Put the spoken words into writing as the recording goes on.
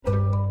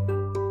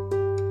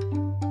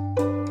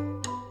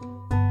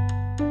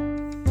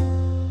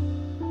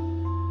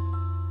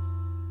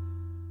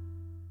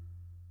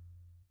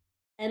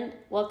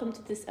welcome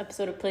to this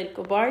episode of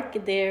Political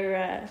Bark.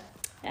 They're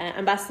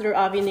Ambassador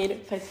Avi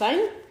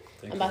Nir-Feitlein,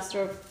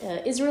 Ambassador of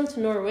Israel to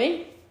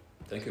Norway.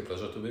 Thank you,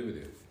 pleasure to be with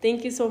you.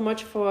 Thank you so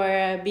much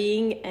for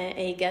being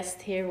a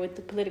guest here with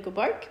the Political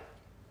Bark.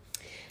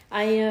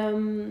 I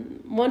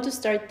want to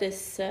start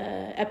this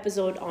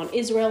episode on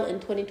Israel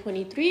in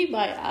 2023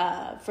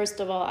 by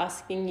first of all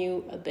asking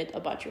you a bit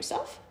about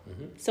yourself.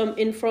 Some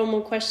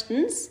informal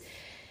questions,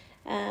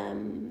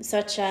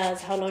 such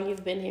as how long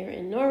you've been here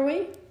in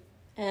Norway,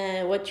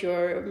 what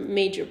your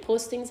major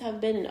postings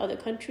have been in other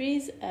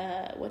countries,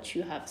 what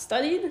you have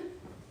studied,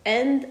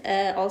 and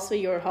also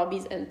your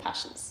hobbies and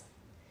passions.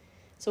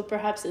 So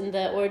perhaps in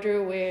the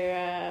order where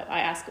I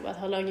ask about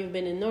how long you've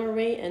been in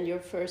Norway and your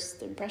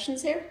first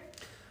impressions here.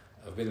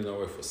 I've been in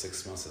Norway for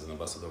 6 months as an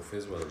ambassador of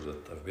Israel.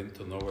 I've been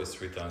to Norway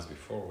 3 times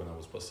before when I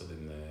was posted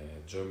in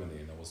Germany,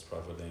 and I was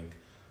traveling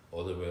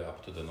all the way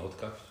up to the North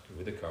Cap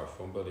with a car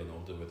from Berlin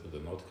all the way to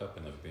the North Cap,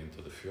 and I've been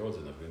to the fjords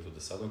and I've been to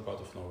the southern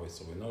part of Norway,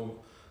 so we know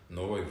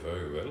Norway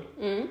very well.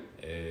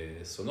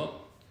 So not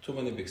too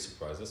many big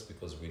surprises,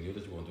 because we knew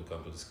that we want to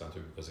come to this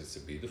country because it's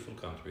a beautiful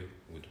country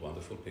with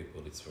wonderful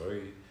people. It's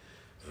very,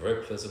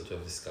 very pleasant to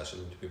have discussion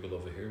with people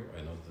over here.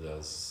 I know that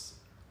there's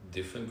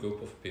different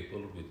group of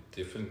people with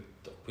different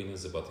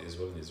opinions about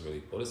Israel and Israeli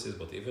policies,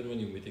 but even when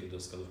you're meeting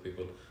those kind of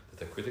people that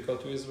are critical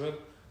to Israel,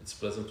 it's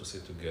pleasant to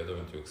sit together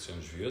and to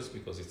exchange views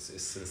because it's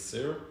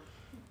sincere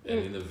and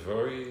in a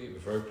very,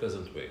 very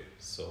pleasant way.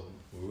 So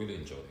we really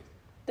enjoyed it.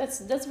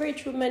 That's very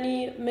true.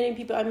 Many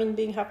people, I mean,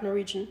 being half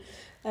Norwegian,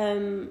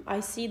 I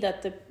see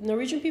that the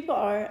Norwegian people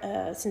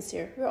are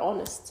sincere. We're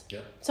honest. Yeah.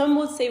 Some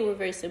would say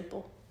we're very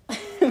simple.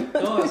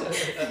 No,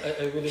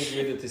 I really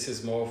agree that this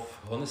is more of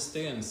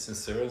honesty and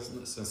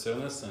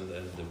sincereness and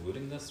the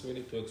willingness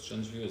really to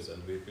exchange views,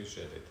 and we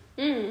appreciate it.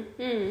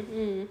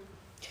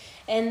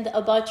 And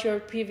about your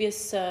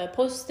previous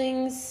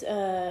postings,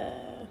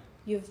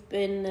 you've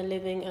been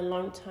living a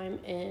long time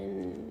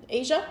in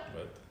Asia.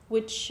 Right.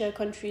 Which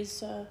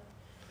countries?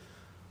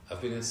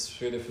 I've been in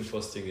 3 different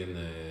postings in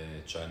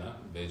China,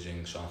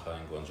 Beijing, Shanghai,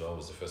 and Guangzhou. I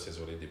was the first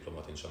Israeli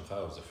diplomat in Shanghai.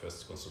 I was the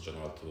first consul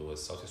general to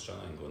Southeast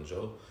China in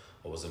Guangzhou.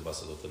 I was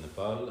ambassador to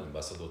Nepal,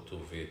 ambassador to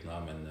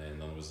Vietnam, and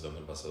non-resident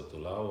ambassador to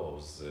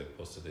Laos. I was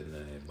posted in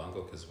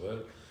Bangkok as well.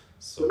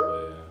 So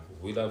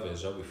we love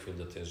Asia. We feel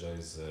that Asia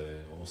is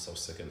almost our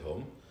second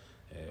home.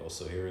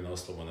 Also here in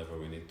Oslo, whenever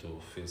we need to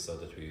feel sad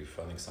that we're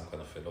finding some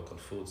kind of a local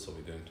food, so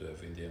we're going to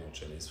have Indian or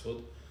Chinese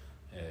food.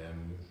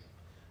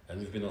 And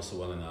we've been also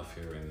 1.5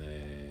 years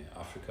in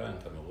Africa and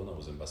Cameroon. I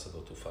was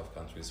ambassador to 5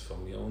 countries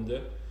from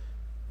Yaoundé.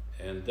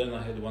 And then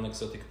I had one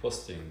exotic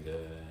posting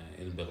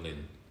in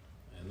Berlin.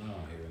 And now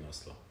I'm here in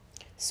Oslo.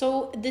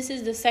 So this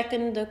is the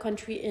second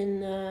country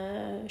in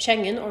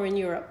Schengen or in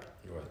Europe,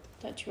 Right,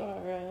 that you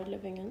are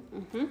living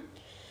in.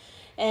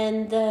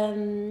 And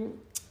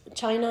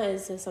China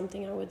is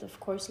something I would, of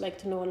course, like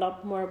to know a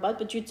lot more about.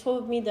 But you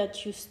told me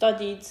that you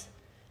studied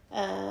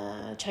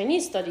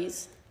Chinese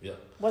studies. Yeah.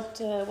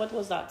 What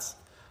was that?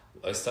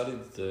 I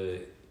studied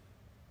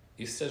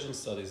East Asian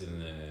studies in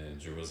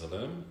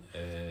Jerusalem,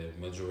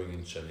 majoring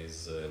in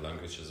Chinese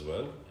language as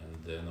well. And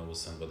then I was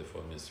sent by the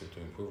Foreign Ministry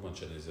to improve my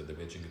Chinese at the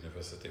Beijing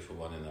University for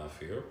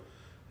 1.5 years.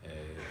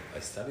 I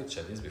studied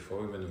Chinese before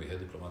even we had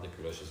diplomatic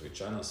relations with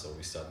China, so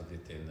we studied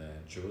it in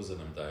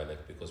Jerusalem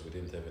dialect because we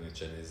didn't have any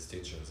Chinese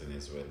teachers in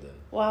Israel then.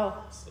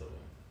 Wow. So,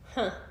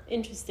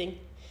 Interesting.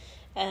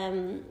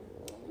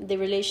 The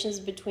relations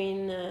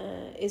between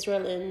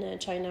Israel and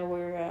China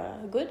were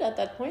good at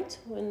that point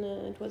when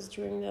it was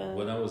during the...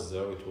 When I was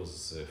there, it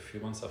was a few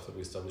months after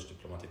we established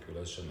diplomatic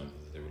relations, and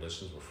the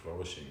relations were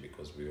flourishing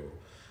because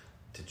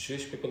the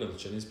Jewish people and the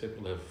Chinese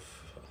people have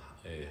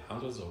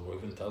hundreds or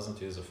even 1,000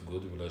 years of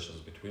good relations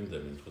between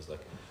them. It was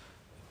like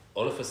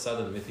all of a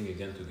sudden meeting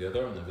again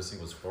together, and everything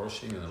was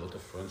flourishing and a lot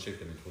of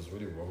friendship, and it was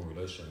really warm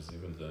relations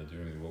even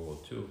during World War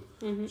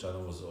II. China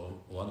was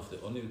one of the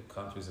only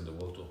countries in the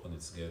world to open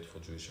its gate for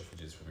Jewish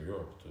refugees from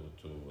Europe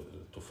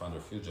to find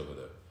refuge over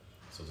there.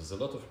 So there's a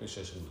lot of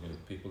appreciation between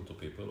people to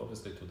people.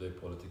 Obviously today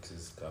politics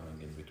is coming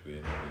in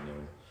between,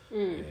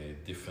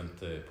 different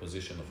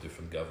position of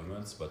different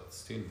governments, but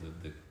still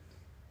the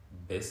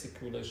basic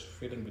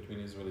feeling between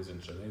Israelis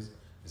and Chinese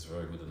is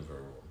very good and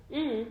very warm.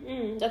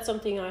 That's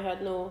something I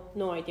had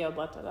no idea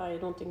about. That I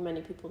don't think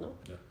many people know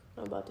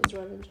about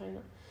Israel and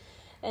China.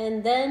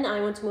 And then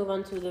I want to move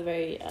on to the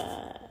very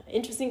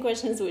interesting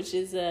questions, which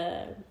is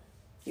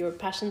your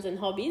passions and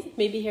hobbies.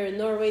 Maybe here in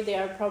Norway they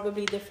are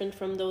probably different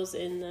from those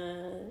in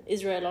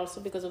Israel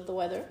also because of the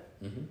weather.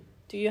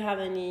 Do you have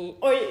any,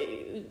 or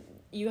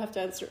you have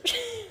to answer?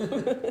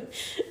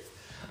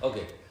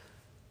 Okay.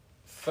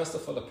 First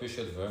of all, I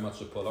appreciate very much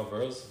the polar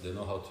bears. They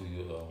know how to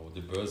use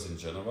the birds in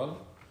general,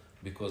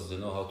 because they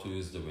know how to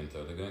use the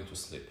winter. They're going to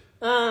sleep.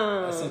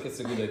 I think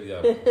it's a good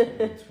idea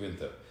with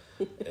winter.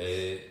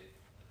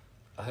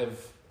 I have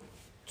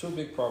 2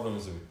 big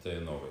problems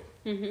with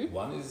Norway.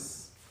 One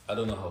is I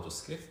don't know how to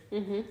ski.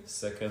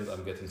 Second,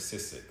 I'm getting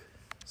seasick.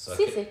 So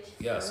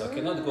so I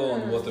cannot go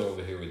on water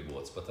over here with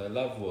boats. But I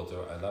love water.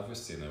 I love the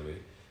scenery,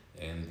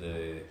 and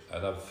I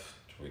love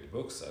read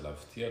books, I love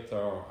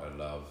theater, I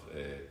love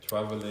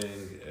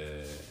traveling,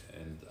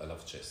 and I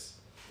love chess.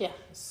 Yeah.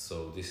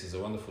 So this is a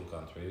wonderful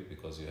country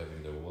because you're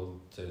having the world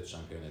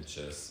champion in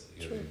chess,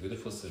 you're having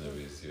beautiful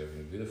sceneries, you're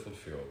having beautiful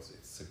fjords.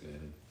 It's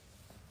again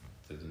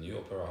the new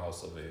opera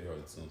house over here.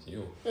 It's not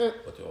new,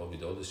 but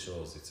with all the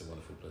shows, it's a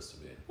wonderful place to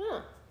be in.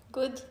 Ah,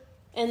 good.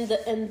 And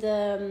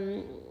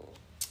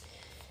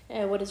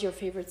what is your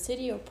favorite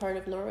city or part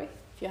of Norway,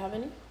 if you have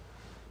any?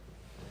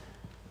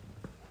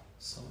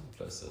 So many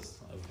places.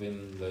 I've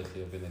been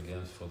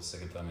again for the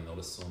second time in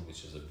Ålesund,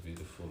 which is a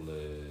beautiful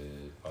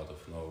part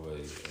of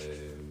Norway.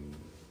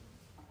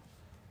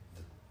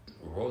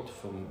 The road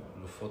from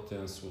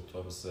Lofoten through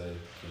Tromsø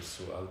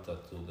through Alta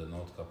to the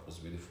Nordkapp was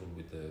beautiful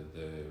with the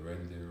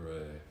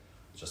reindeer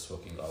just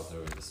walking out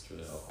there in the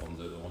street, on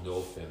the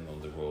open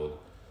on the road.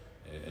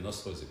 And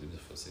Oslo is a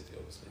beautiful city,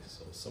 obviously.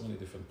 So many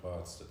different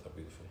parts that are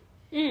beautiful.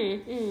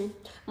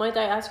 Might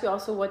I ask you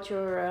also what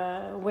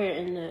where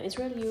in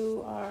Israel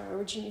you are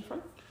originally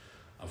from?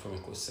 I'm from a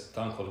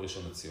town called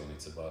Rishon LeZion.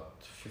 It's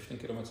about 15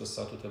 kilometers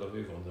south of Tel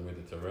Aviv on the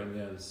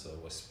Mediterranean. So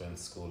I spent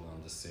school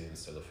on the sea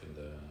instead of in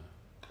the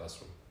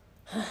classroom.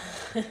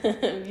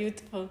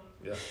 Beautiful.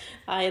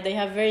 Yeah. They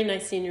have very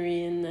nice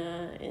scenery in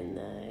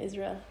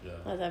Israel.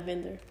 Yeah. As I've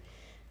been there.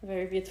 A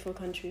very beautiful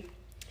country.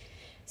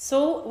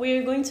 So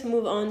we're going to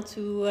move on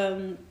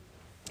to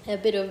a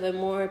bit of a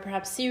more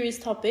perhaps serious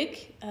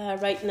topic.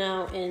 Right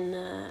now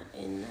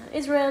in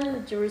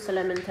Israel,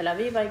 Jerusalem and Tel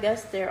Aviv, I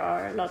guess, there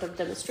are a lot of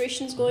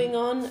demonstrations going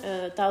on.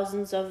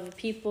 Thousands of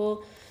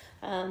people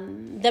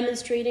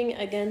demonstrating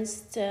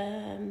against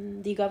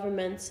the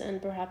government and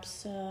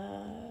perhaps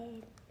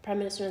Prime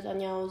Minister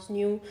Netanyahu's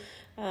new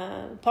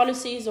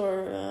policies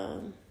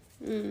or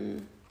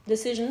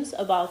decisions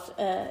about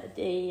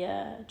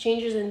the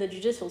changes in the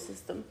judicial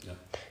system. Yeah.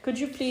 Could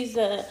you please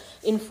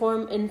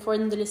inform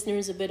the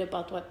listeners a bit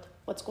about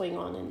what's going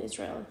on in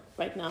Israel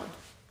right now?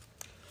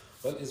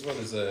 Well, Israel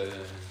is a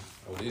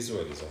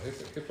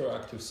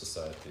hyperactive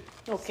society.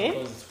 Okay.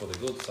 Sometimes it's for the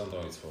good,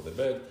 sometimes it's for the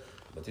bad,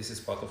 but this is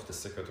part of the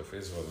secret of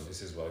Israel, and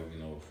this is why,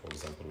 for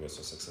example, we're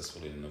so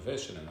successful in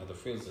innovation and other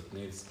fields that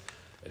needs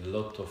a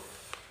lot of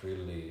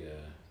really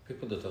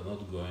people that are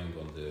not going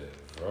on the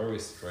very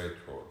straight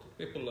road.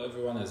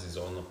 Everyone has his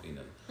own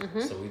opinion.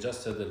 So we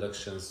just had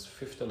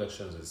fifth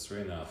elections in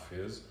 3.5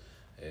 years,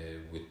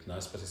 with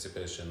nice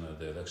participation at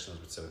the elections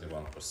with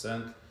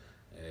 71%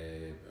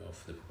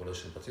 of the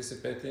population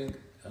participating,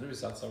 and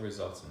results are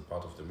results. And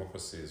part of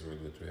democracy is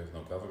really that we have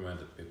no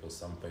government, that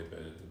some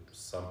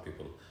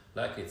people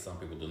like it, some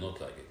people do not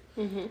like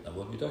it. Now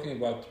what we're talking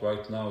about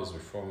right now is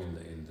reform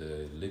in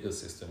the legal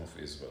system of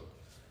Israel.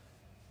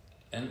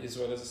 And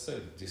Israel, as I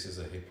said, this is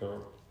a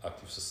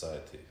hyperactive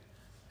society.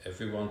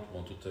 Everyone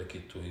wants to take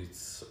it to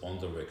its own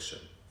direction.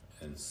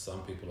 And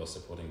some people are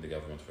supporting the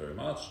government very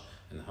much,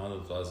 and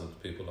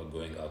 100,000 people are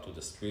going out to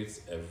the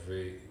streets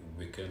every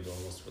weekend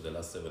almost for the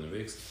last 7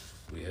 weeks.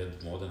 We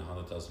had more than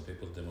 100,000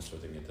 people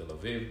demonstrating in Tel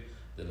Aviv.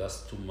 The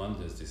last 2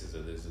 Mondays, this is the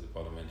days that the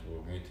parliament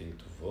were meeting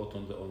to vote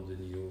on the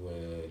new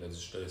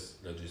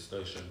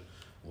legislation,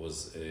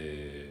 was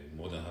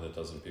more than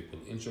 100,000 people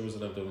in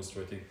Jerusalem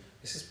demonstrating.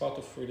 This is part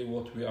of really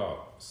what we are.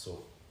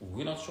 So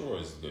we're not sure where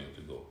it's going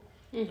to go.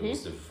 There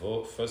was the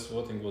first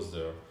voting was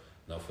there.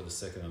 Now for the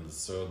second and the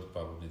third,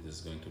 probably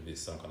there's going to be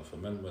some kind of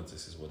amendment.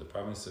 This is what the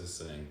Prime Minister is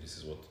saying. This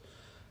is what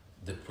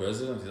the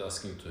President is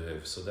asking to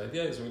have. So the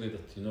idea is really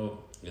that,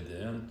 at the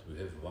end, we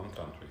have one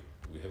country.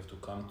 We have to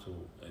come to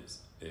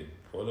a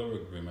broader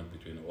agreement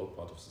between all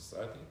parts of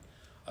society.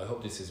 I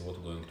hope this is what's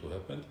going to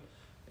happen.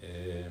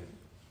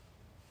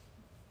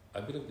 I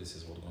believe this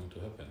is what's going to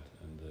happen.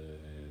 And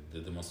the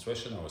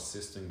demonstration are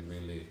assisting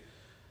really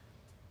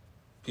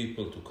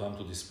people to come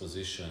to this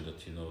position that,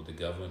 the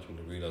government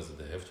will realize that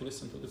they have to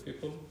listen to the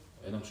people.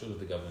 And I'm sure that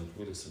the government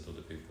will listen to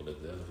the people.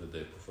 At the end of the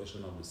day,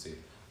 professionals will see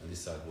and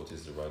decide what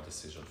is the right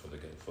decision for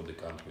the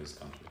country as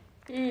country.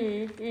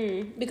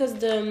 Because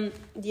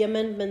the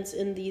amendments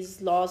in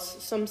these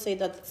laws, some say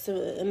that it's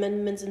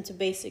amendments into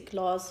basic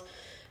laws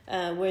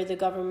where the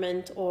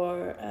government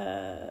or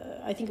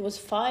I think it was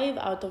 5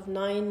 out of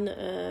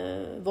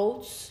 9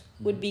 votes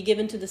would be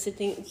given to the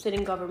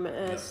sitting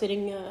government,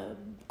 sitting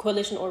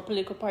coalition or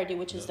political party,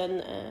 which is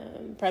then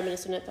Prime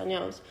Minister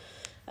Netanyahu's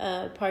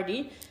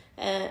party,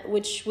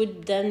 which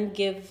would then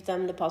give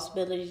them the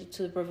possibility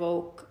to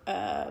provoke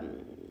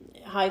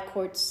High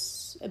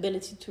Court's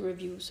ability to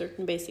review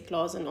certain basic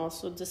laws and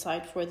also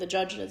decide for the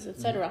judges,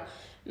 etc.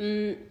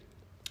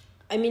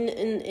 I mean,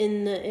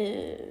 in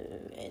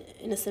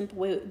a simple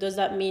way, does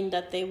that mean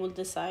that they will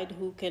decide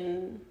who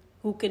can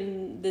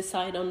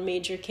decide on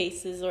major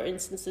cases or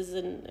instances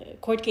in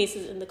court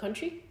cases in the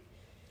country?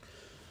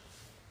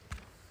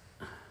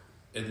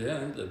 At the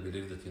end, I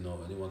believe that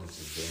anyone that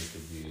is going to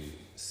be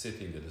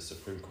sitting at the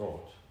Supreme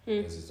Court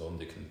has its own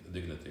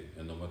dignity,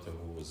 and no matter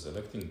who is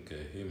electing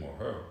him or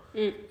her,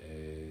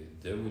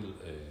 they will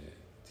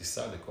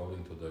decide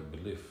according to their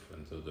belief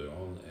and to their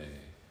own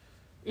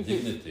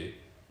dignity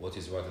what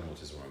is right and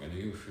what is wrong. And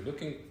if you're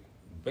looking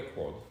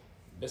backward,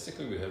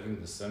 basically we're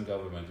having the same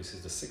government. This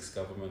is the sixth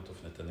government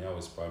of Netanyahu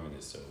as prime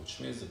minister, which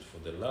means that for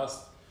the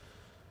last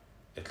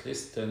at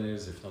least 10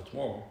 years, if not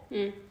more,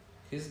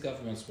 his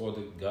governments were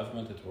the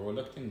government that were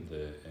electing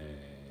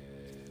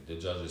the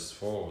judges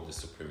for the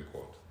Supreme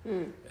Court.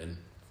 And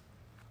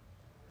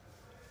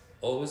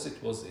always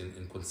it was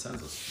in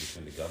consensus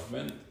between the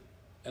government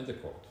and the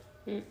court.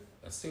 And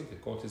still the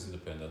court is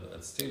independent,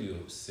 and still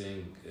you're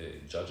seeing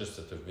judges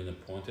that have been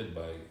appointed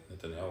by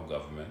Netanyahu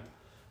government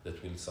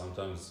that will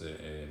sometimes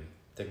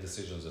take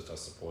decisions that are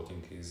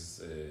supporting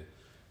his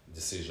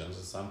decisions,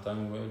 and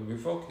sometimes will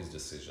revoke his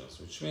decisions,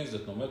 which means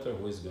that no matter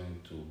who is going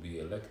to be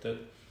elected,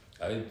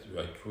 I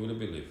truly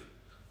believe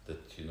that,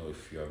 you know,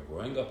 if you are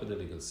growing up in the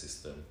legal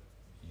system,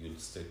 you'll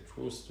stay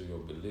true to your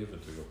belief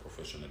and to your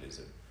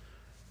professionalism.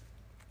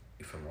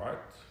 If I'm right,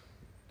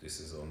 this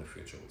is the only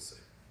future will say.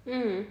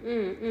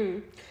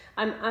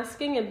 I'm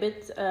asking a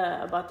bit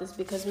about this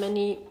because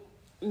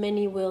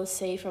many will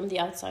say from the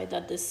outside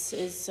that this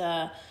is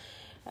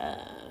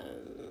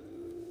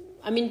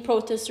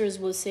protesters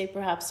will say,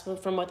 perhaps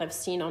from what I've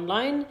seen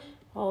online,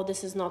 oh,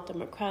 this is not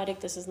democratic,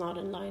 this is not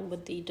in line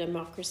with the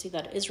democracy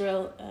that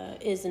Israel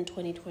is in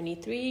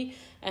 2023.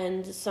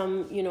 And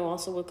some, you know,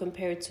 also will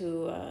compare it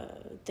to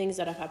things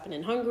that have happened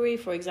in Hungary,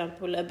 for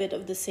example, a bit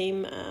of the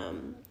same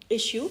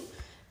issue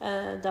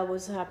that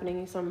was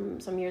happening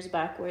some years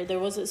back, where there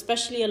was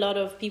especially a lot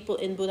of people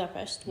in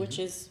Budapest, which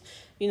is,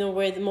 you know,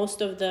 where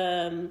most of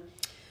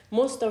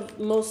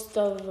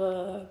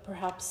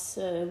perhaps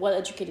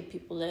well-educated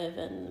people live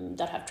and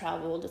that have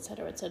traveled,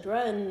 etc.,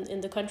 etc. And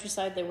in the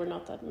countryside, there were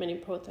not that many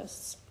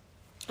protests.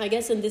 I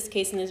guess in this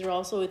case in Israel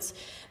also, it's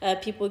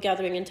people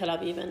gathering in Tel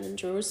Aviv and in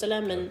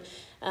Jerusalem. And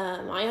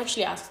I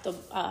actually asked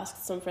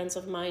some friends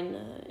of mine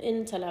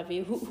in Tel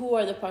Aviv, who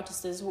are the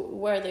protesters,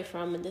 where are they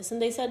from, and this,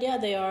 and they said, yeah,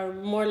 they are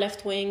more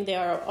left-wing. They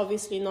are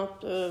obviously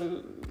not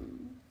in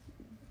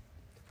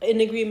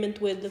agreement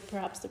with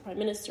perhaps the prime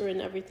minister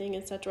and everything,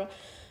 etc.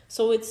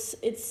 So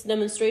it's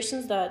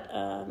demonstrations that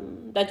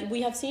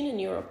we have seen in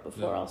Europe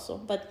before also,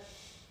 but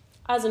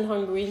as in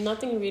Hungary,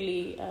 nothing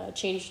really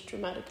changed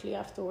dramatically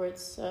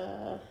afterwards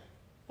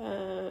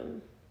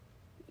in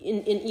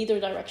either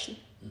direction.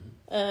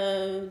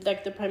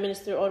 Like the Prime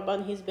Minister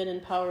Orban, he's been in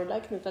power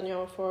like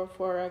Netanyahu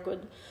for a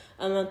good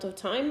amount of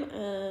time.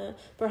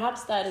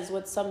 Perhaps that is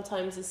what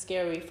sometimes is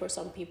scary for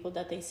some people,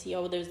 that they see,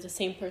 oh, there's the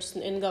same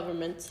person in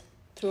government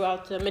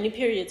throughout many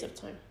periods of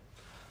time.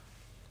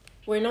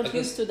 We're not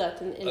used to that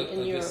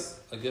in Europe.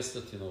 I guess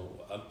that, you know,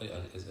 I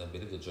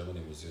believe that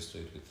Germany was used to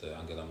it with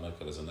Angela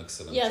Merkel as an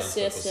excellent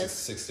chancellor for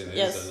 16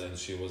 years, and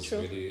she was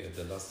really at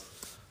the last.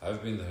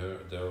 I've been there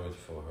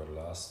for her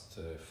last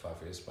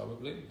 5 years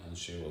probably, and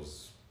she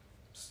was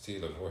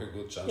still a very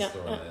good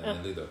chancellor and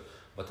a leader.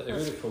 But I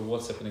really, for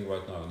what's happening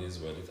right now in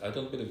Israel, I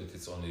don't believe that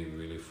it's only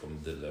really from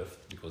the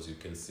left, because you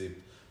can see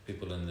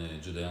people in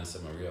Judea and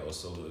Samaria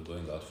also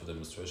going out for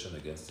demonstration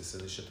against this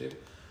initiative.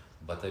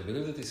 But I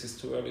believe that this is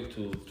too early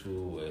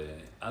to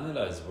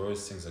analyze where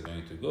things are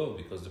going to go,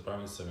 because the Prime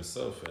Minister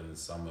himself and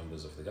some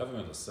members of the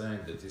government are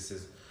saying that this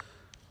is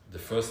the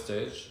first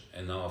stage,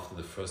 and now after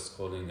the first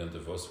calling and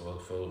the first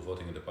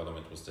voting in the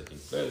parliament was taking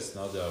place,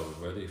 now they are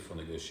ready for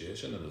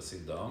negotiation, and they'll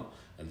sit down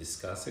and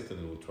discuss it, and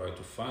they will try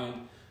to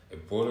find a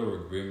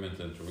broader agreement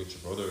and to reach a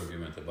broader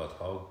agreement about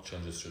how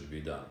changes should be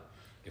done.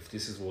 If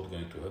this is what's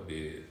going to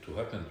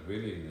happen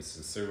really in a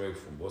sincere way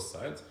from both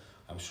sides,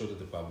 I'm sure that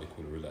the public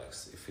will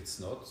relax. If it's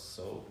not,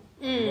 so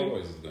I don't know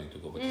where is it going to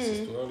go. But this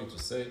is too early to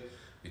say,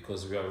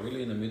 because we are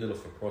really in the middle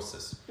of a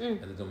process.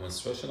 And the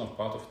demonstration are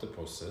part of the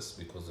process,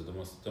 because the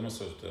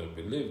demonstrators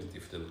believe that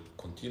if they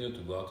continue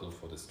to go out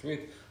for the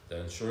street,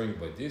 they're ensuring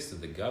by this that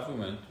the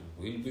government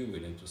will be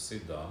willing to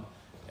sit down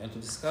and to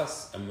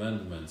discuss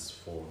amendments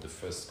for the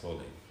first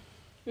calling.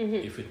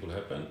 If it will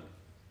happen,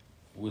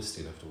 we'll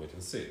still have to wait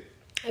and see.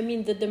 I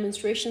mean, the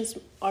demonstrations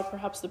are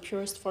perhaps the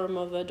purest form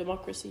of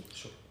democracy.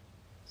 Sure.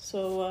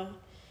 So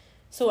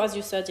as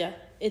you said, yeah,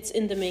 it's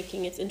in the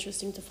making. It's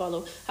interesting to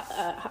follow.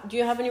 Do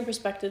you have any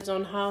perspectives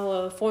on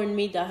how foreign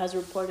media has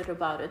reported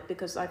about it?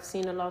 Because I've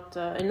seen a lot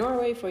in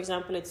Norway, for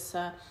example. It's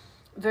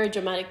very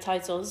dramatic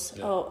titles.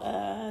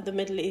 Yeah. The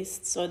Middle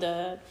East, so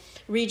the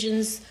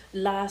region's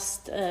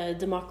last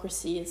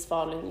democracy is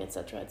falling,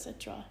 etc.,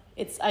 etc.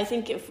 I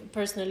think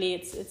personally,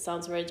 it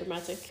sounds very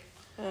dramatic.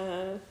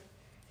 I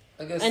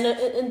guess.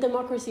 And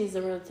democracy is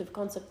a relative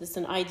concept. It's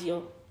an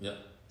ideal. Yeah.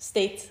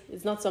 State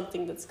is not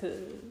something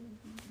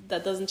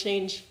that doesn't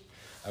change.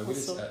 I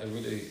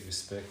really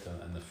respect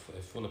and a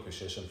full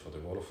appreciation for the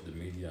role of the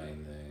media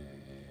in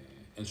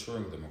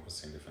ensuring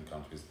democracy in different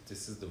countries.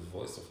 This is the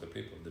voice of the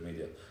people, the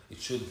media.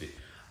 It should be.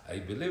 I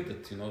believe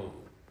that, you know,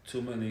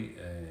 too many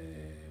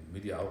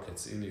media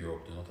outlets in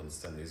Europe do not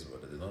understand Israel.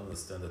 They don't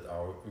understand that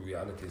our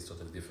reality is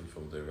totally different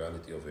from the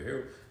reality over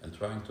here, and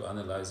trying to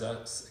analyze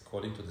us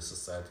according to the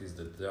societies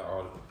that they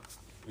are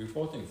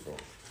reporting from.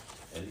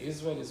 And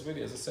Israel is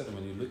really, as I said,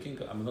 when you're looking,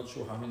 I'm not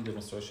sure how many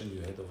demonstrations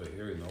you had over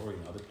here in Norway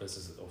and other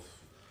places of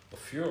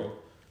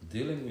Europe,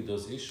 dealing with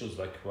those issues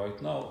like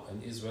right now,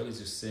 and Israelis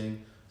are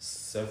seeing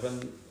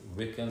 7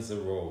 weekends a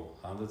row,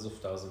 hundreds of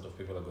thousands of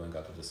people are going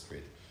out to the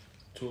street.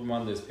 2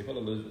 Mondays, people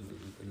are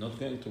not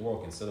going to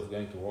work. Instead of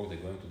going to work, they're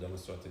going to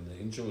demonstrate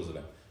in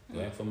Jerusalem.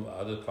 Going from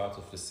other parts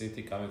of the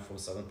city, coming from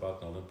southern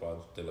part, northern part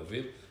of Tel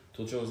Aviv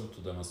to Jerusalem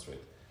to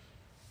demonstrate.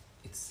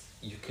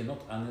 You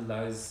cannot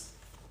analyze,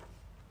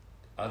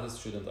 others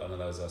shouldn't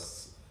analyze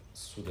us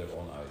through their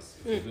own eyes.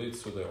 If you do it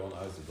through their own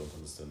eyes, you don't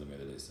understand the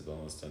Middle East, you don't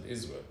understand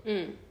Israel.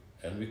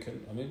 And we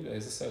can,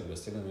 as I said, we're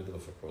still in the middle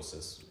of a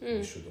process.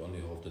 We should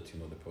only hope that,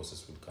 the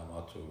process will come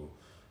out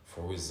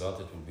for a result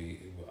that will be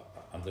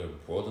under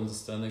broad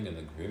understanding and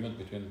agreement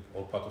between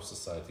all parts of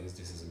societies.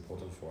 This is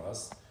important for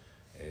us.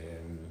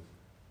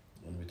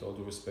 And with all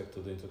due respect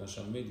to the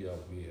international media,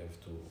 we have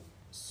to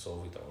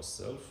solve it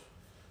ourselves.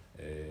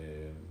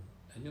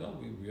 And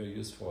we are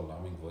used for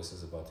alarming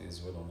voices about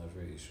Israel on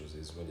every issue.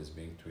 Israel is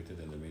being treated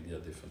in the media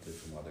differently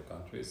from other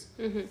countries.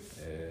 And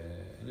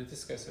in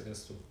this case, it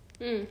has to.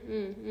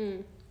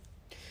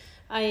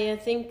 I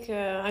think,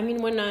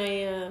 when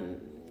I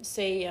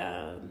say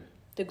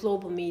the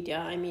global media,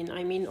 I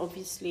mean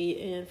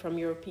obviously from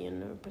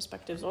European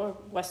perspectives or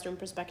Western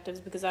perspectives,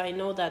 because I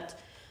know that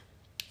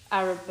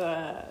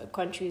Arab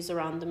countries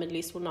around the Middle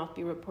East will not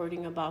be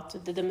reporting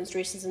about the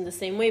demonstrations in the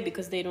same way,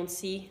 because they don't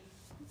see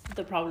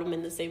the problem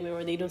in the same way,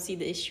 or they don't see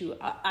the issue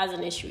as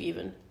an issue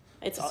even.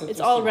 It's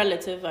all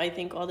relative, I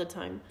think, all the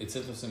time. It's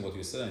interesting what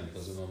you're saying,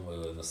 because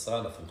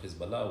Nasrallah from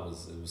Hezbollah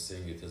was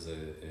saying it as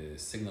a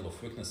signal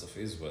of weakness of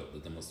Israel, the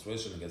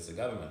demonstration against the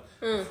government.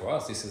 For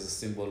us, this is a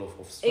symbol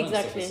of strength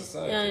of the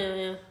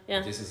society.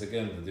 Yeah. This is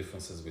again the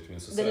differences between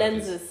societies. The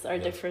lenses are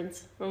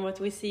different from what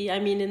we see.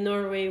 In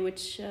Norway,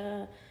 which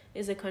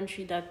is a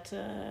country that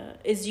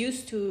is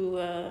used to,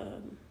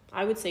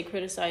 I would say,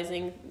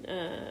 criticizing.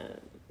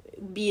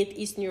 Be it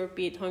Eastern Europe,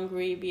 be it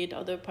Hungary, be it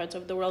other parts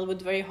of the world,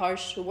 with very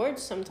harsh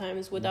words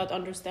sometimes, without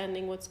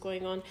understanding what's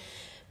going on.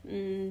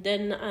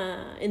 Then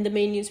in the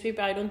main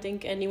newspaper, I don't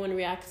think anyone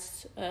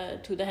reacts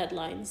to the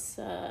headlines.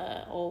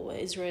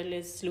 Israel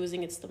is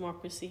losing its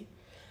democracy.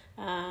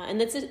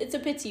 And it's a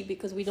pity,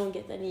 because we don't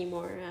get any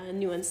more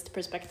nuanced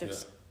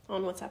perspectives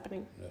on what's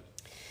happening.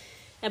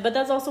 But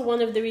that's also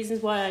one of the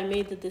reasons why I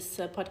made this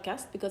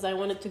podcast, because I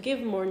wanted to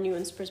give more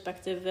nuanced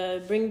perspective,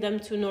 bring them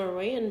to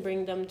Norway and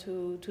bring them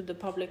to the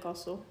public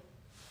also.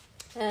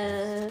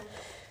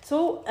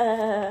 So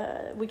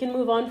we can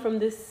move on from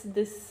this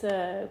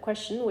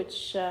question,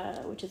 which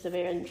is a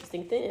very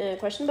interesting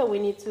question, but we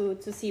need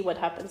to see what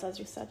happens, as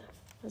you said,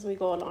 as we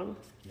go along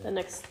the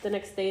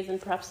next days and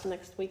perhaps the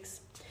next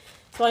weeks.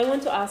 So I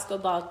want to ask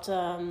about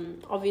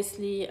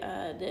obviously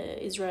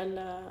the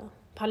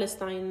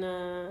Israel-Palestine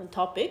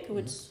topic,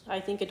 which I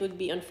think it would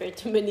be unfair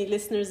to many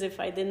listeners if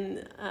I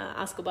didn't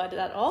ask about it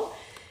at all.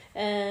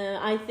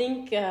 I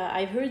think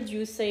I heard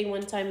you say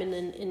one time in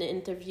an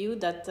interview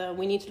that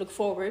we need to look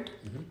forward.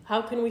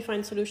 How can we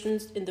find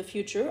solutions in the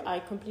future? I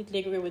completely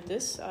agree with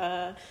this.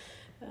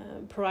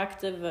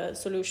 Proactive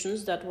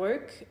solutions that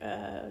work,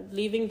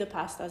 leaving the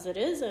past as it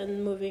is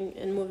and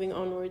moving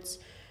onwards.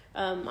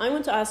 I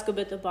want to ask a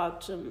bit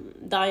about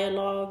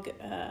dialogue,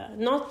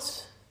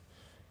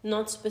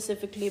 not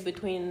specifically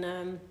between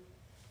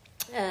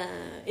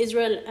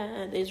Israel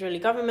and the Israeli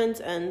government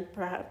and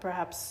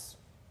perhaps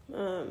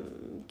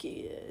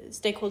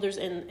stakeholders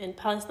in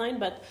Palestine,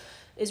 but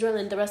Israel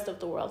and the rest of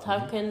the world. How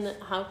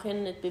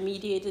can it be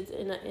mediated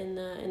in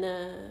a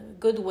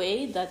good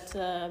way that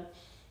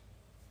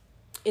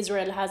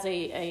Israel has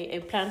a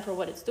plan for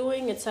what it's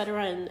doing,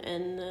 etc.,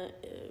 and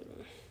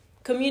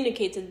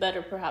communicated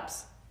better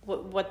perhaps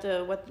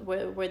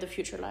where the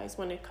future lies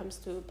when it comes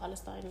to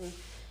Palestine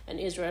and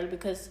Israel,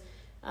 because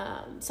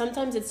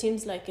sometimes it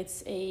seems like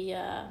it's a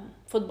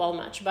football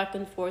match back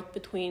and forth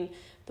between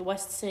the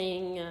West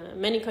saying,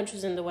 many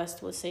countries in the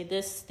West will say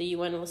this, the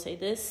UN will say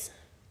this,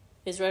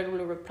 Israel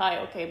will reply,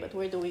 okay, but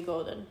where do we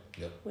go then?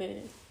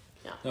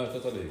 No, I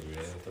totally agree.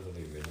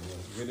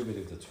 I really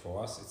believe that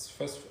for us, it's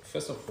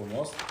first and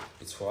foremost,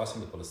 it's for us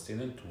and the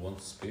Palestinians to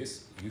want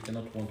peace. You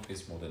cannot want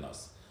peace more than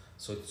us.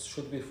 So it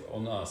should be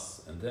on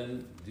us. And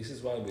then this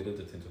is why I believe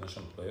that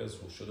international players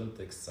who shouldn't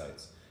take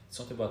sides. It's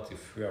not about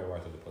if we are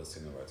right or the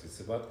Palestinian rights.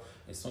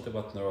 It's not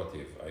about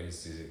narrative.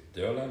 Is it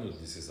their land or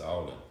this is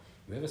our land?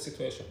 We have a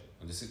situation,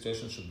 and the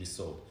situation should be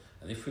solved.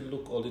 And if we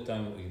look all the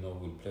time,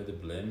 we'll play the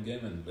blame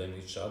game and blame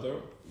each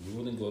other, we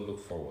wouldn't go look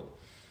forward.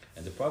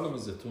 And the problem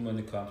is that too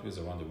many countries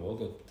around the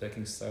world are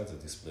taking sides at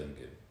this blame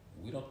game.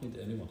 We don't need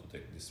anyone to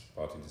take this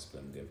part in this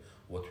blame game.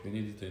 What we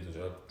need the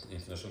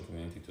international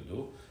community to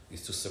do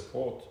is to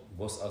support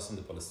both us and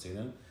the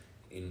Palestinians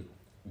in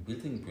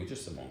building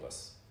bridges among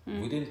us.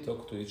 We didn't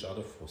talk to each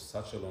other for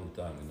such a long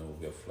time.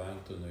 We are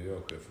flying to New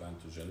York, we are flying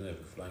to Geneva, we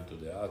are flying to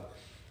The Hague.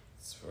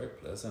 It's very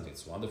pleasant,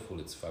 it's wonderful,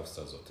 it's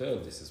 5-star hotel.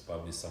 This is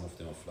probably some of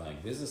them are flying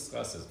business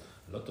classes,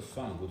 a lot of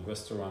fun, good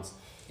restaurants.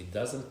 It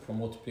doesn't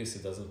promote peace,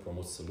 it doesn't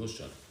promote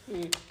solution.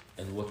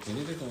 And what we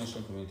need the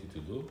international community to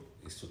do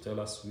is to tell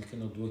us we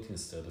cannot do it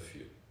instead of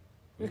you.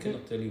 We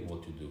cannot tell you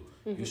what to do.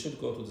 You should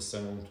go to the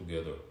same room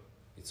together.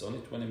 It's only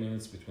 20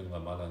 minutes between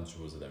Ramallah and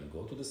Jerusalem.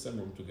 Go to the same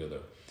room together.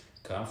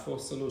 Come for a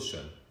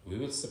solution. We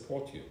will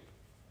support you.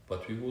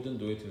 but we wouldn't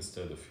do it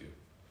instead of you.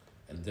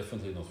 And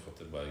definitely not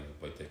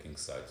by taking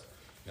sides.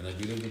 And I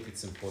believe that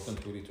it's important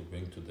really to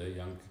bring today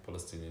young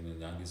Palestinians and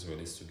young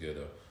Israelis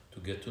together to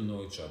get to know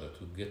each other,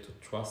 to get to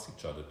trust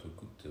each other,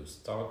 to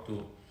start to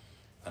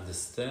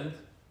understand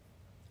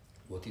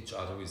what each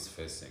other is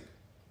facing,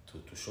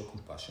 to show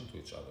compassion to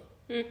each other.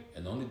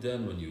 And only then,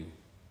 when you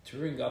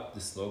tearing up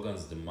the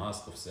slogans, the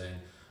mask of saying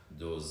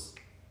those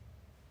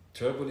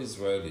terrible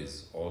Israelis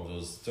or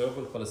those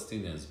terrible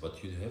Palestinians, but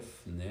you have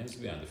names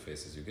behind the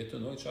faces, you get to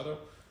know each other,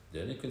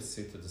 then you can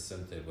sit at the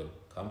same table,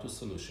 come to a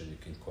solution, you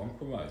can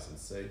compromise and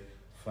say,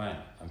 fine,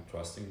 I'm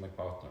trusting my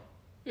partner.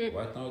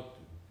 Right now,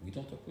 we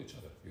don't talk to each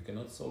other. You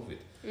cannot solve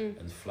it.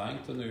 And flying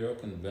to New York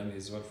and blame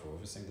Israel for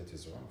everything that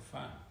is wrong,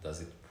 fine. Does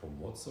it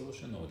promote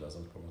solution? No, it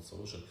doesn't promote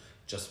solution.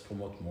 Just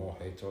promote more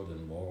hatred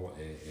and more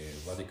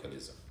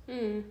radicalism.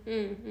 And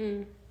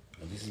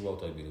this is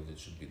what I believe that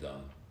should be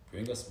done.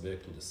 Bring us back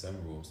to the same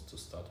rooms to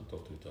start to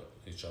talk to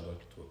each other,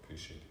 to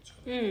appreciate each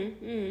other.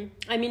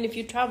 I mean, if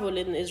you travel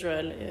in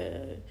Israel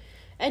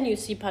and you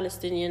see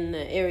Palestinian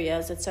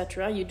areas,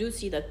 etc., you do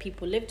see that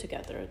people live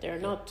together. They're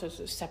not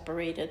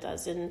separated,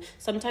 as in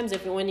sometimes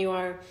when you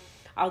are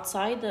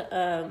outside,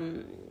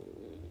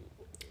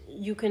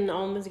 you can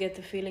almost get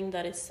the feeling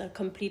that it's a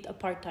complete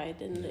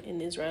apartheid in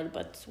Israel.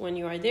 But when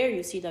you are there,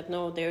 you see that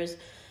no, there's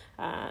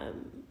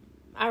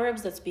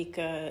Arabs that speak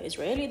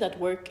Israeli, that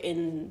work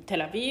in Tel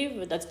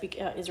Aviv, that speak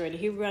Israeli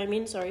Hebrew,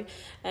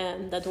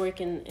 that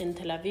work in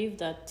Tel Aviv,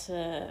 that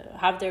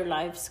have their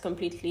lives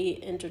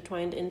completely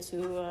intertwined into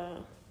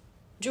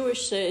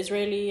Jewish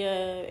Israeli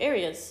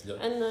areas.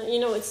 Yeah. And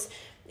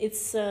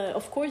it's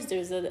of course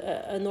there's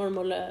a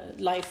normal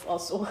life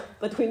also,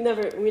 but we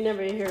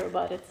never hear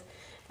about it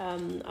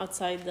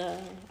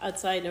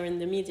outside or in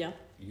the media.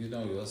 You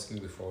were asking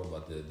before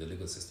about the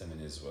legal system in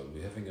Israel.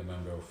 We're having an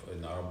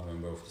Arab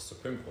member of the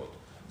Supreme Court.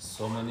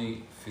 So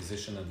many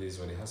physicians at the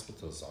Israeli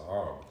hospitals are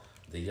Arab.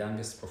 The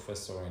youngest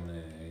professor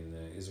in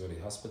Israeli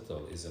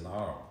hospital is an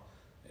Arab.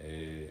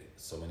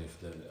 So many of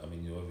them,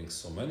 you're having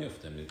so many of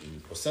them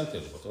in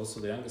percentage, but also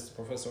the youngest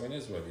professor in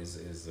Israel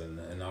is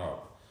an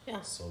Arab.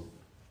 Yeah. So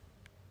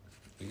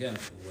again,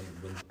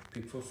 when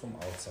people from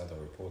outside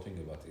are reporting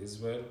about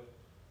Israel,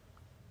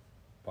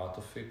 part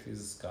of it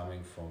is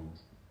coming from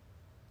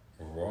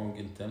wrong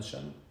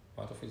intention.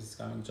 Part of it is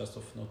coming just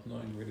of not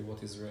knowing really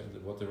what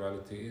the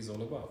reality is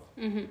all about.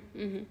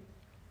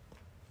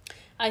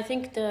 I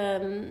think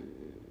the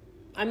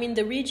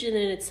region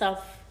in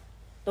itself,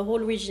 the whole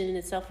region in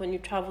itself, when you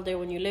travel there,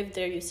 when you live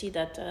there, you see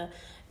that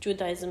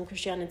Judaism,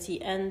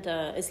 Christianity, and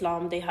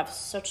Islam, they have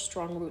such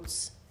strong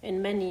roots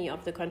in many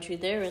of the country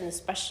there, and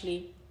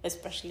especially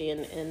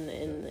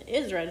in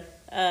Israel.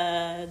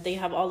 They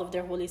have all of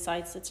their holy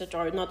sites,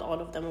 etc. Or not all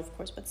of them, of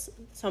course, but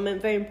some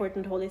very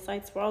important holy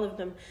sites for all of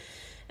them.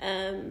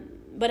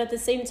 But at the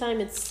same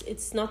time,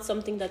 it's not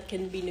something that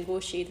can be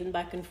negotiated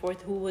back and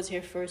forth. Who was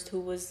here first?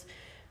 Who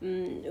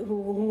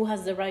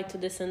has the right to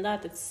this and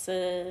that? It's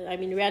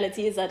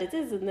reality is that it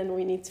is, and then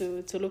we need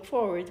to look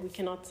forward. We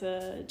cannot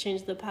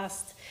change the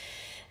past.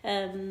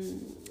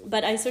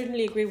 But I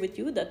certainly agree with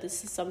you that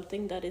this is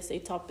something that is a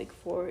topic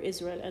for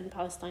Israel and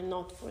Palestine,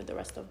 not for the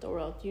rest of the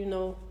world. You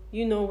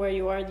know where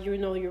you are, you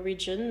know your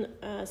region.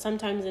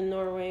 Sometimes in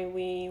Norway,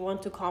 we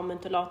want to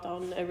comment a lot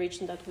on a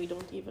region that we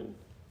don't even...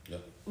 Yeah.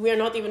 We are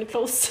not even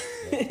close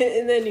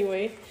in any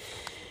way.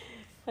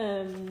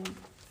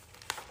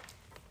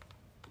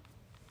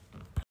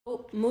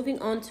 Moving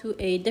on to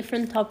a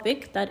different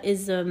topic, that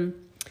is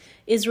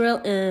Israel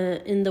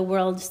in the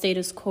world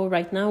status quo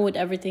right now, with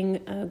everything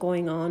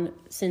going on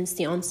since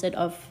the onset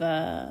of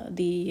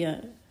the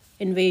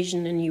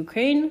invasion in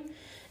Ukraine.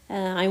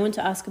 I want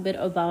to ask a bit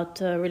about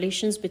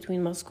relations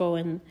between Moscow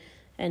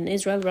and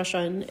Israel, Russia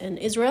and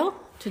Israel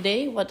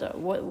today.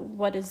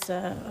 What is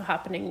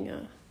happening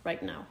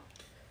right now?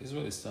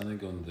 Israel is standing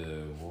on the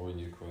war in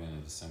Ukraine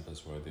at the same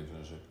place where the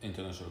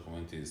international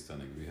community is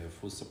standing. We have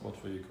full support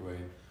for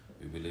Ukraine.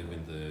 We believe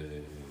in the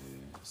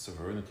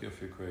sovereignty of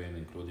Ukraine,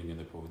 including in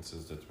the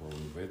provinces that were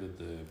invaded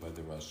by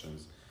the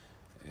Russians.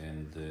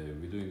 And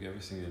we're doing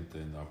everything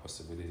in our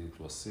possibility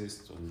to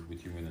assist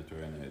with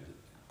humanitarian aid.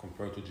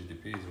 Compared to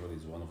GDP, Israel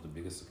is one of the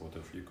biggest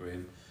supporters of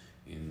Ukraine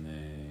in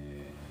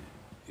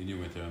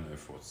humanitarian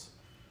efforts.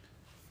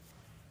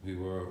 We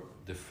were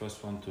the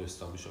first one to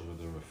establish over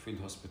there a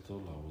field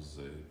hospital. I was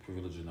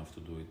privileged enough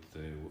to do it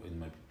in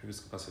my previous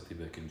capacity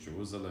back in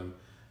Jerusalem,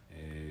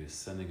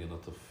 sending a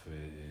lot of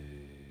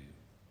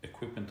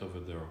equipment over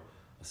there,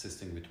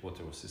 assisting with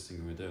water, assisting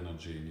with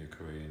energy in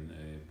Ukraine,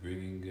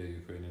 bringing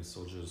Ukrainian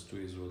soldiers to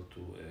Israel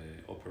to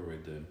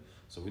operate them.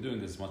 So we're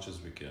doing as much as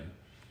we can.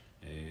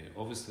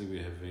 Obviously, we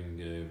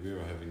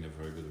are having a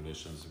very good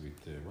relations with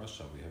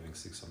Russia. We're having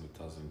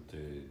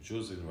 600,000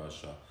 Jews in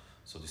Russia.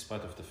 So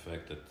despite of the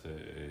fact that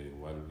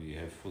while we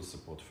have full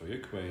support for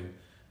Ukraine,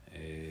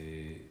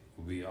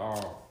 we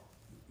are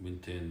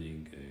maintaining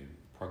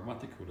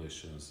pragmatic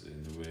relations in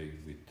a way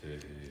with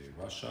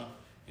Russia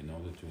in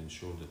order to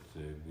ensure that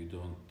we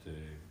don't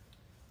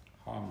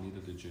harm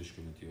neither the Jewish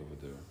community over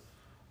there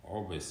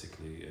or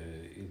basically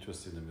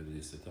interests in the Middle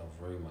East that are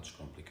very much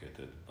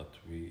complicated, but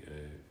we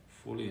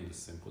fully in the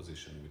same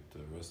position with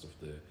the rest of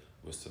the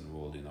Western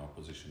world in our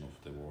position of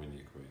the war in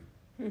Ukraine.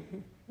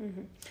 Mm-hmm.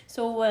 Mm-hmm.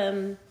 So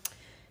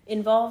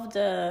involved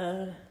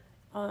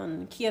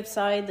on Kiev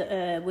side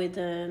with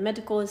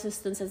medical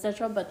assistance,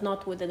 etc., but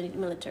not with any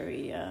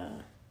military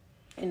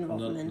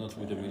involvement. Not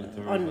with the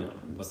military,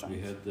 but we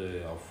had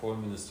our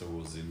foreign minister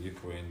was in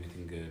Ukraine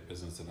meeting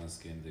President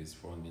Zelensky and his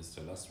foreign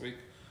minister last week.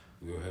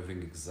 We were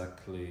having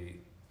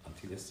exactly,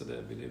 until yesterday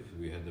I believe,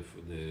 we had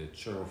the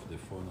chair of the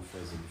Foreign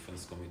Affairs and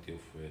Defense Committee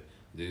of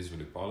the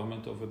Israeli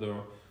Parliament over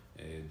there.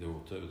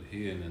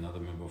 He and another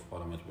member of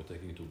parliament were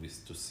taking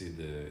to see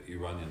the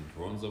Iranian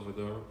drones over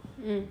there,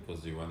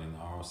 because the Iranians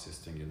are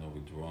assisting,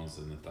 with drones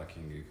and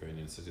attacking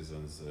Ukrainian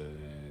citizens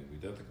with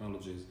their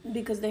technologies.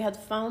 Because they had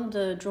found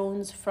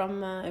drones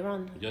from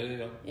Iran.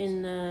 Yeah.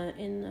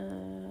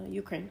 In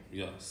Ukraine.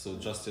 Yeah. So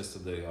just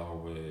yesterday,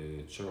 our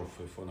chair of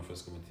the Foreign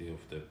Affairs Committee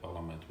of the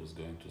Parliament was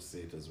going to see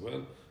it as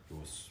well. He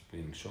was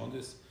being shown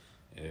this.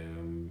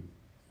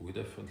 We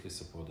definitely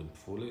support them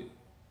fully.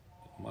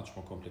 Much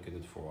more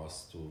complicated for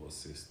us to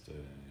assist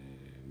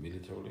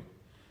militarily.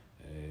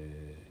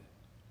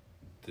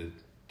 The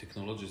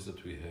technologies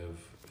that we have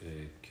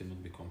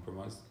cannot be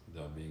compromised. They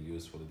are being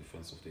used for the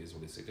defense of the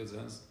Israeli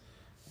citizens,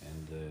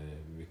 and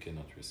we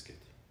cannot risk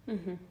it.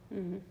 Mm-hmm,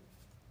 mm-hmm.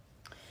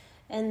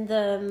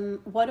 And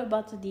what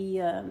about the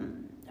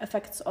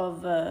effects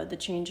of the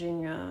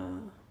changing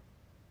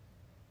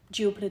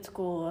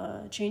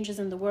geopolitical changes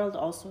in the world,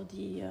 also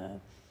the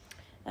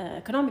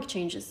economic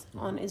changes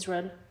on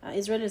Israel?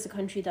 Israel is a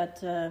country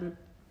that,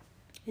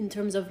 in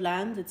terms of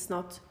land, it's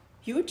not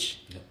huge.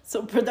 Yeah.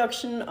 So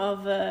production of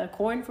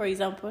corn, for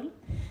example,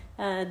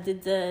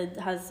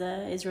 has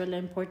Israel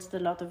imported a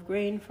lot of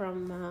grain from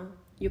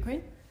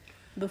Ukraine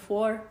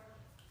before?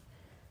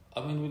 I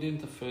mean, we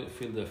didn't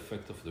feel the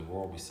effect of the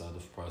war beside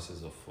of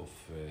prices of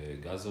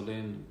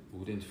gasoline.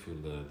 We didn't feel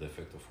the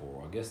effect of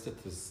war. I guess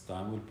that as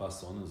time will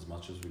pass on, as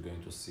much as we're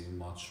going to see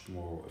much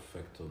more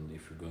effect on,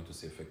 if we're going to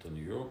see effect on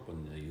Europe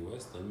and the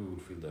US, then we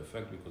will feel the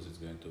effect, because it's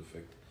going to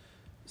affect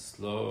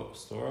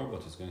slower,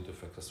 but it's going to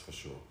affect us for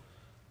sure.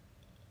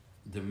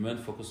 The main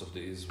focus of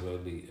the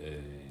Israeli,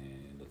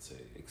 let's say,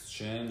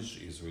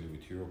 exchange is really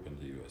with Europe and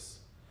the US.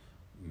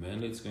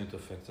 Mainly it's going to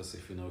affect us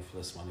if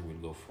less money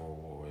will go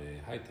for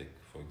high-tech,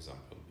 for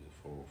example,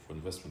 for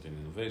investment in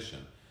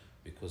innovation,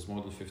 because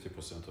more than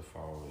 50% of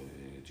our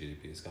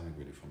GDP is coming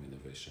really from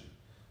innovation.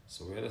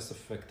 So we're less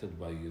affected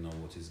by,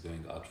 what is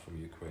going out from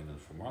Ukraine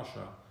and from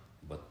Russia,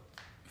 but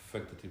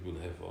effect that it will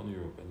have on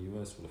Europe and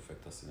US will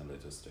affect us in a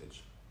later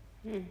stage.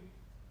 Mm.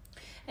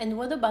 And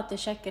what about the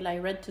shekel? I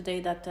read today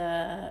that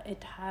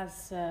it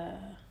has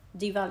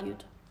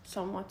devalued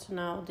somewhat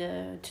now.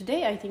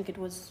 Today I think it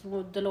was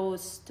the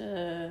lowest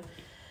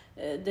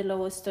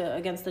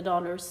against the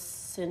dollar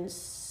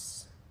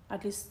since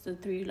at least the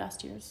 3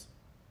 last years.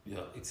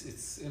 Yeah,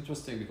 it's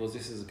interesting, because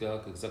this is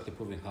exactly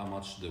proving how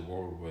much the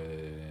war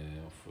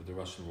of the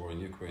Russian war in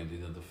Ukraine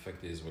didn't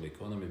affect the Israeli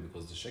economy,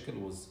 because the shekel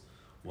was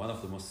one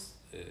of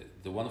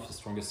the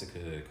strongest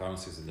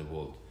currencies in the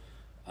world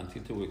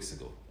until 2 weeks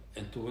ago.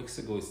 And 2 weeks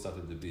ago it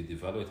started to be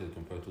devalued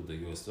compared to the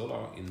US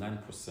dollar in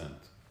 9%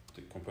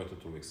 compared to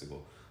 2 weeks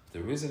ago.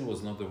 The reason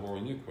was not the war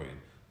in Ukraine.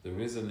 The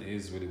reason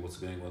is really what's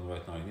going on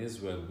right now in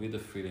Israel, with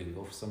the feeling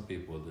of some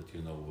people that,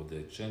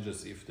 the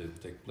changes, if they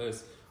take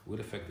place, will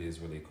affect the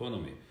Israeli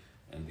economy.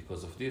 And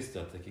because of this,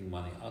 they're taking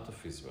money out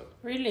of Israel.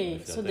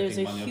 Really? So there's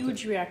a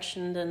huge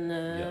reaction then,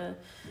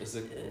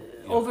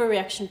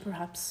 overreaction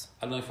perhaps.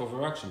 I don't know if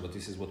overreaction, but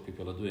this is what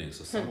people are doing.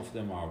 So some of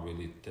them are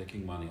really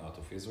taking money out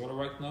of Israel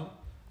right now,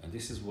 and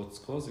this is what's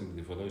causing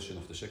the devaluation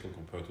of the shekel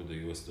compared to the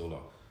US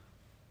dollar.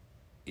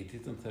 It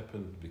didn't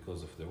happen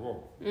because of the war.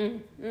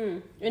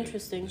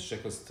 Interesting. The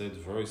shekel stayed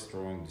very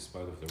strong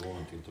despite of the war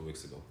until 2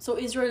 weeks ago. So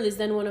Israel is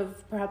then one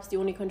of perhaps the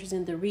only countries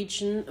in the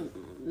region,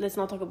 let's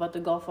not talk about the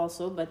Gulf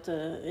also, but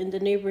in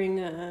the neighboring,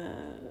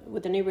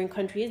 with the neighboring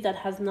countries, that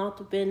has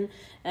not been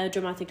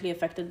dramatically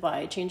affected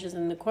by changes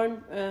in the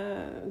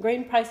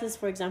grain prices,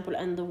 for example,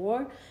 and the war,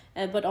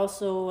 but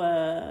also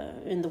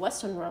in the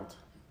Western world,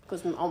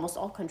 because almost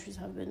all countries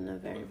have been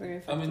very, very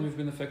affected. I mean, we've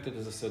been affected,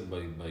 as I said,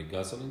 by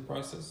gasoline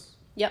prices.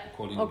 Yeah.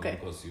 Okay.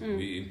 Because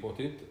we import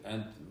it,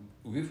 and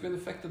we've been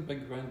affected by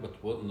grain, but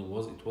it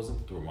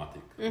wasn't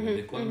dramatic. I mean, the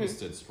economy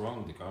stayed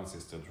strong, the currency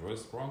stayed very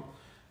strong.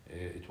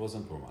 It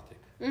wasn't dramatic.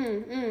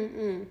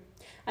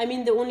 I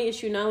mean, the only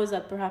issue now is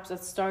that perhaps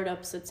at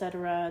startups,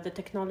 etc., the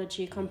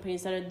technology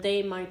companies, that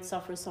they might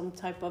suffer some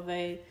type of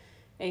a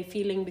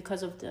feeling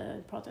because of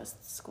the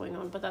protests going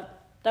on, but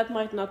that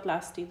might not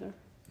last either.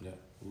 Yeah,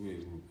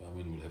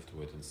 we'll have to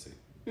wait and see.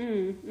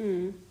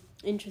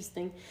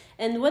 Interesting.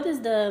 And what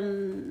is the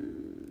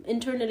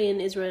internally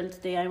in Israel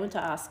today? I want to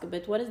ask a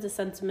bit. What is the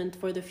sentiment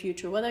for the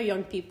future? What are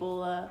young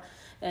people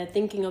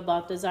thinking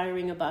about,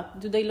 desiring about?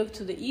 Do they look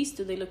to the east?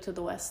 Do they look to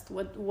the west?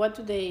 What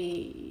do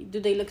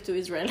they look to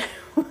Israel?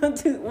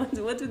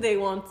 what do they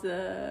want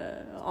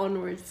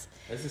onwards?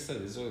 As I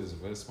said, Israel is a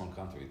very small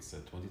country. It's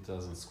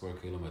 20,000 square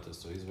kilometers.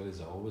 So Israelis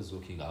are always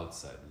looking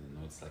outside.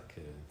 It's like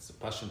it's a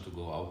passion to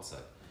go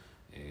outside.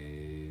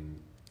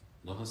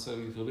 Not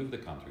necessarily to leave the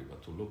country,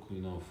 but to look,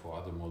 for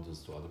other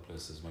models, to other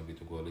places, maybe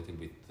to go a little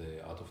bit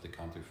out of the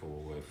country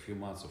for a few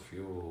months,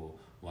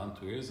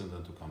 1-2 years, and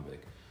then to come back.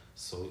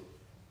 So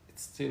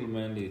it's still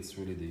mainly, it's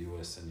really the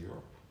US and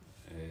Europe.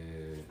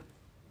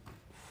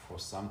 For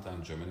some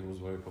time, Germany was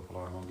very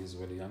popular among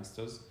Israeli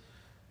youngsters.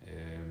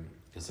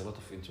 There's a lot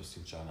of interest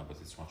in China, but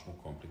it's much more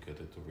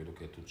complicated to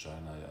relocate to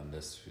China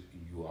unless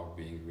you are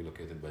being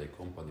relocated by a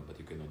company, but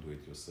you cannot do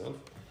it yourself.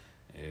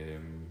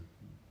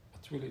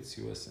 But really, it's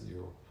US and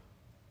Europe.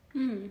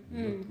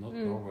 Not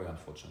Norway,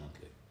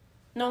 unfortunately.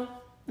 No.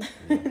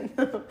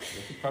 No.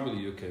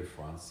 Probably UK,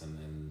 France,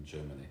 and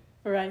Germany.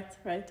 Right.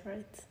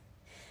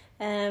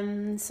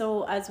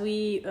 So as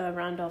we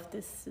round off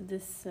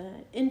this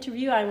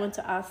interview, I want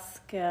to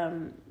ask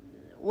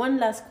one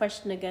last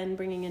question again,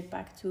 bringing it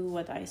back to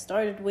what I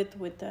started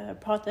with the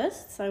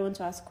protests. I want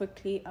to ask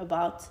quickly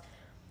about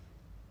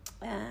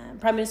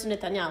Prime Minister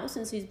Netanyahu,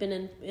 since he's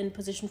been in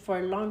position for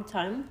a long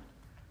time.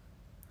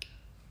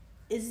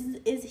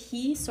 Is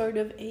he sort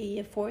of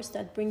a force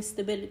that brings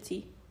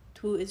stability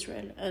to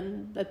Israel,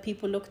 and that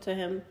people look to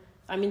him?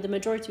 I mean, the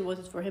majority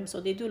voted for him,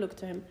 so they do look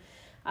to him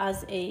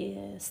as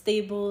a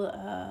stable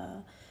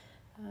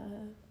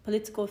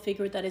political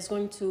figure that is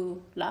going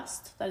to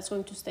last, that is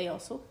going to stay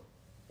also.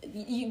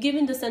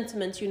 Given the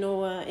sentiment,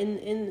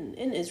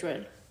 in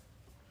Israel.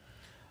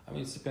 I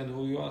mean, it depends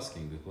who you're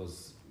asking,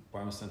 because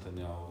Prime Minister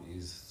Netanyahu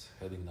is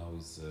heading now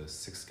his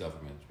sixth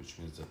government, which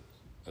means that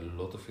a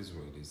lot of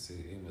Israelis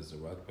see him as the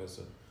right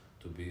person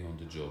to be on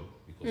the job,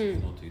 because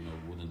if not,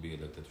 wouldn't be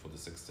elected for the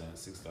sixth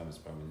time as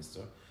Prime Minister.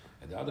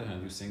 On the other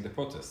hand, you're seeing the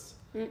protests.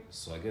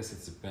 So I guess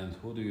it depends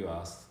who do you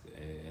ask,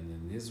 and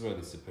in Israel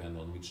it depends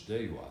on which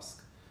day you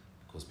ask,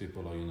 because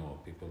people are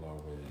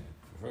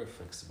very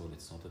flexible.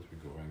 It's not that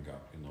we're growing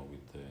up,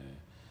 with a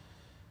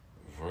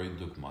very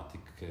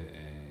dogmatic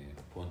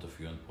point of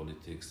view on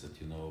politics. That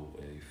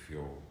if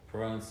your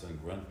parents and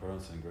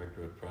grandparents and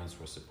great-grandparents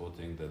were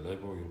supporting the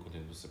labor, you'll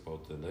continue to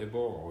support the labor,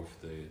 or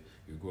if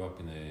you grew up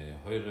in a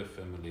Hoire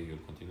family,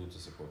 you'll continue to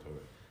support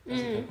Hoire. It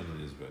doesn't happen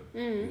in Israel.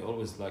 We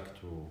always like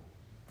to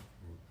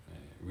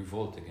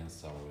revolt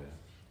against our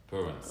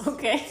parents.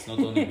 Okay. It's not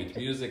only with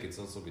music, it's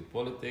also with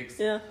politics.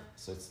 Yeah.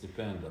 So it's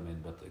depend.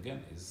 But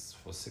again, he's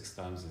for 6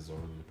 times he's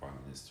already the Prime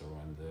Minister,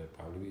 and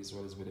probably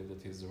Israelis believe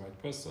that he's the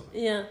right person.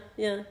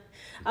 Yeah.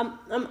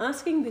 I'm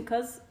asking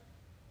because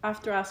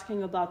after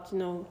asking about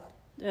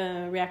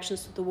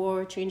reactions to the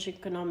war, changing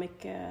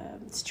economic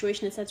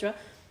situation, etc.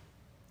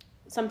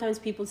 Sometimes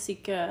people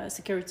seek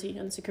security,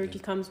 and security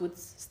comes with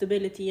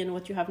stability and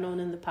what you have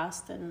known in the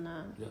past. And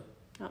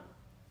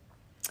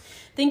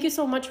thank you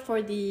so much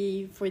for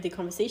the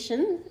conversation,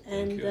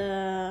 and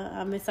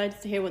I'm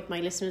excited to hear what my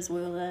listeners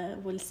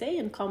will say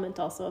and comment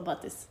also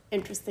about this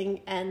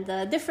interesting and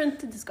different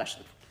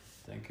discussion.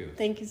 Thank you.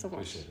 Thank you so much.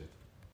 Appreciate it.